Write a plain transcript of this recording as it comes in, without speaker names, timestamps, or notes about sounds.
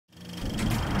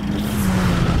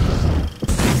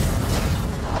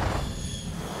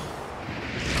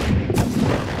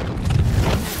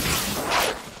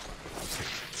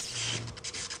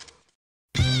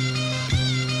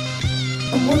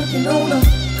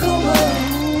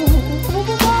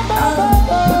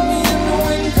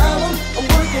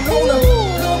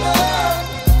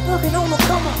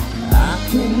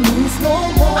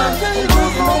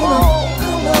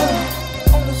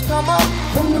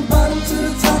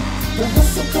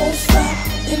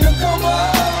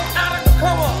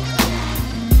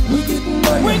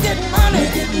getting money. We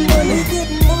getting money. We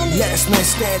getting money. Last man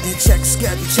standing, check the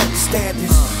schedule, check the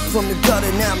standards. From the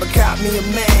gutter now, I got me a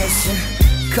mansion.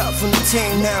 Cut from the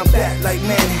team, now I'm back like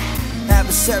Manny.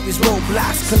 Adversaries,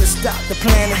 roadblocks, couldn't stop the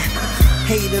planning.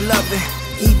 Hate or love it,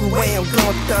 either way I'm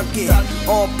gon' thug it.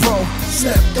 All pro,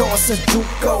 slept on since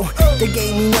Juco. They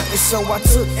gave me nothing, so I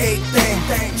took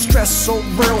everything. Stress so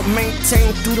real,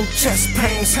 maintained through them chest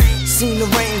pains. Seen the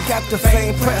rain, got the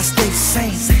fame, press stay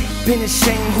sane. Been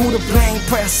ashamed, who to blame,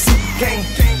 press see game.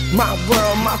 My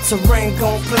world, my terrain,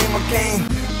 gon' play my game.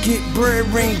 Get bread,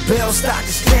 ring bell, stock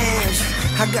exchange.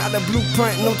 I got a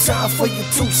blueprint, no time for your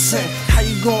 2 cents. How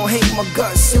you gon' hate my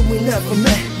guts if we never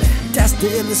met? That's the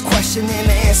illest question and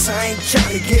the answer I ain't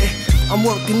tryna get. I'm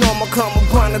working on my karma,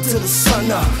 grinding till the sun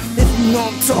up. If you know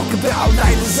I'm talking about,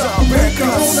 lighters up, break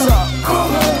us up. Put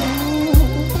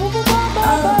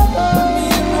me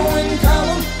in the win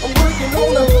column. I'm working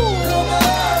on a come up.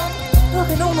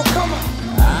 Working on a come up.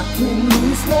 I can't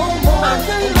lose no more. I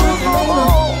can't lose no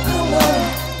more. Come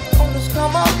up. On this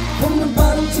come up. From the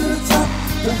bottom to the top.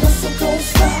 The hustle don't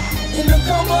stop. In the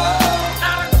come up.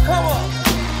 Out of the come up.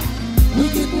 We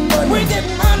getting money. We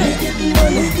getting money. We getting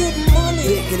money. We getting money.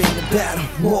 Bigger than the battle,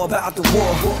 more about the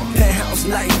war. Penthouse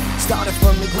life, started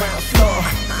from the ground floor.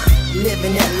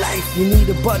 Living that life, you need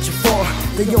a budget for.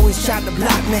 They always try to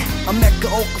block me, I'm Mecca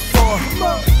Okafor.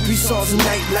 3 songs a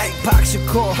night like Pac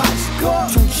Shakur.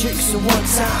 2 chicks at one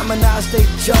time and I stay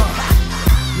jaw.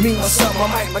 Me, myself, my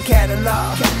mic, my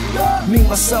catalog. Me,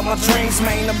 myself, my dreams,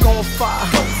 man, I'm going far.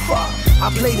 I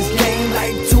play this game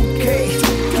like 2K.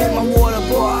 Get my water,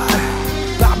 boy.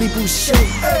 Bobby Boucher.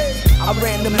 I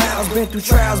ran the miles, been through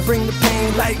trials, bring the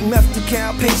pain like meth to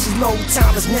count. Patience low,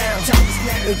 time is now.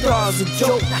 They thought it was a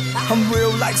joke. I'm real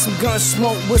like some gun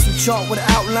smoke, whistle chalk with an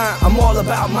outline. I'm all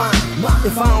about mine.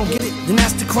 If I don't get it, then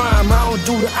that's the crime. I don't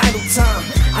do the idle time.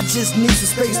 I just need some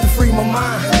space to free my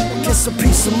mind. Get some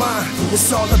peace of mind.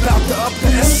 It's all about the upper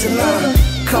echelon.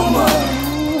 Come on.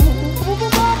 Put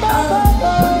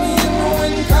me in the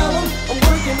win column. I'm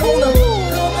working on a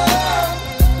come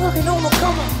up. Working on a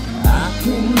come up. I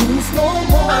can't lose no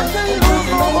more. I can't lose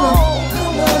no more.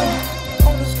 Come up.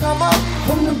 On this come up.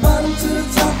 From the bottom to the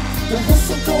top. The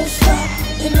hustle don't stop.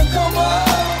 In the come up.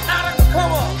 Out of the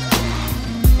come up.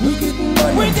 We getting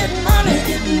money. We getting money. We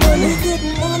getting money. We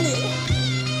getting money.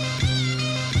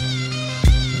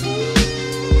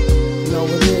 You know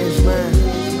what it is, man.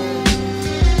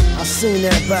 I seen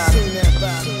that battle.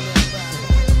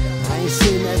 I ain't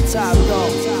seen that top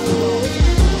though.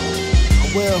 I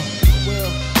will.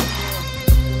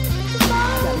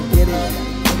 Gotta get it.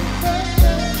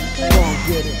 Go on,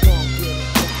 get it.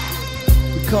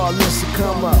 We call this a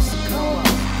come up.